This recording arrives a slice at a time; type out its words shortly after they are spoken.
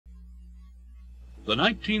The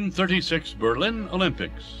 1936 Berlin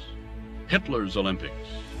Olympics, Hitler's Olympics,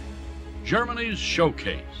 Germany's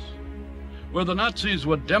showcase, where the Nazis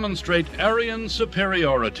would demonstrate Aryan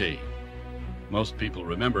superiority. Most people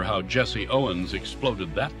remember how Jesse Owens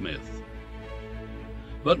exploded that myth.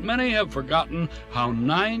 But many have forgotten how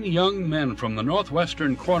 9 young men from the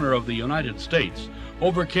northwestern corner of the United States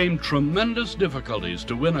overcame tremendous difficulties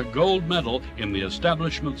to win a gold medal in the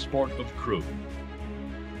establishment sport of crew.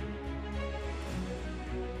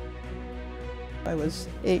 I was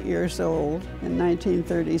 8 years old in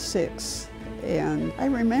 1936, and I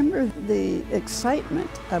remember the excitement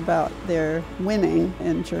about their winning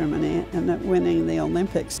in Germany and winning the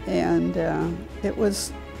Olympics, and it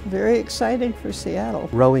was very exciting for Seattle.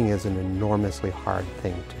 Rowing is an enormously hard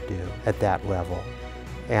thing to do at that level,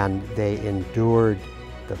 and they endured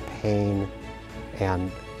the pain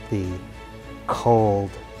and the cold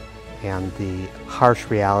and the harsh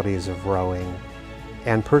realities of rowing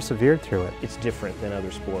and persevered through it. It's different than other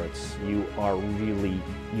sports. You are really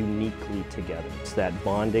uniquely together. It's that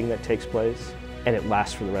bonding that takes place, and it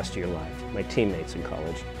lasts for the rest of your life. My teammates in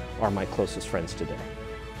college are my closest friends today.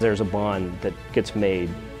 There's a bond that gets made,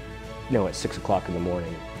 at 6 o'clock in the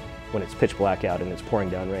morning when it's pitch black out and it's pouring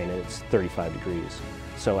down rain and it's 35 degrees.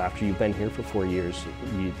 So after you've been here for 4 years,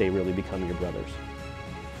 they really become your brothers.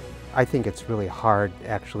 I think it's really hard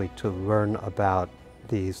actually to learn about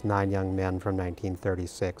these 9 young men from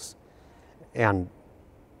 1936 and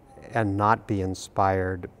not be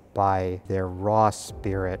inspired by their raw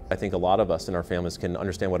spirit. I think a lot of us in our families can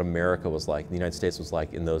understand what America was like, the United States was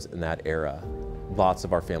like in that era. Lots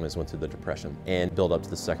of our families went through the Depression and built up to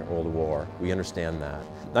the Second World War. We understand that.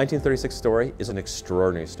 1936 story is an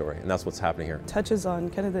extraordinary story, and that's what's happening here. Touches on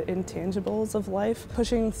kind of the intangibles of life,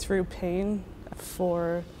 pushing through pain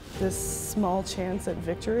for this small chance at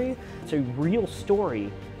victory. It's a real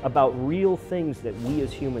story about real things that we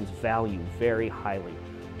as humans value very highly.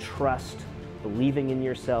 Trust, believing in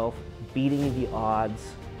yourself, beating the odds,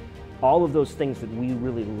 all of those things that we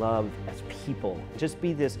really love as people. Just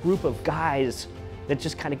be this group of guys that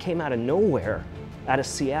just kind of came out of nowhere, out of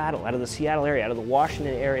Seattle, out of the Seattle area, out of the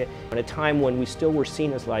Washington area, at a time when we still were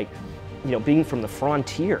seen as like, being from the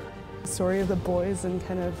frontier. The story of the boys and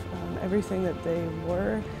kind of everything that they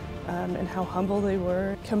were and how humble they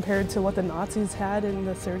were compared to what the Nazis had in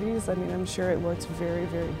the 30s. I mean, I'm sure it looked very,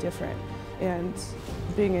 very different. And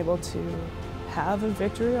being able to have a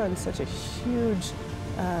victory on such a huge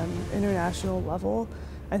international level,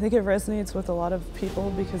 I think it resonates with a lot of people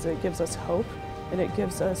because it gives us hope and it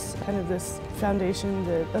gives us kind of this foundation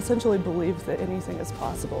that essentially believes that anything is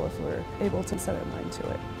possible if we're able to set our mind to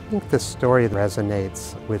it. I think this story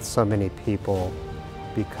resonates with so many people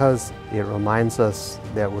because it reminds us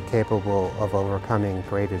that we're capable of overcoming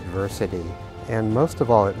great adversity. And most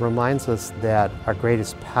of all, it reminds us that our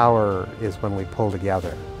greatest power is when we pull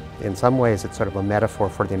together. In some ways, it's sort of a metaphor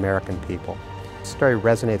for the American people. The story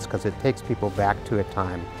resonates because it takes people back to a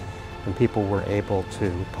time when people were able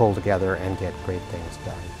to pull together and get great things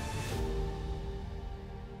done.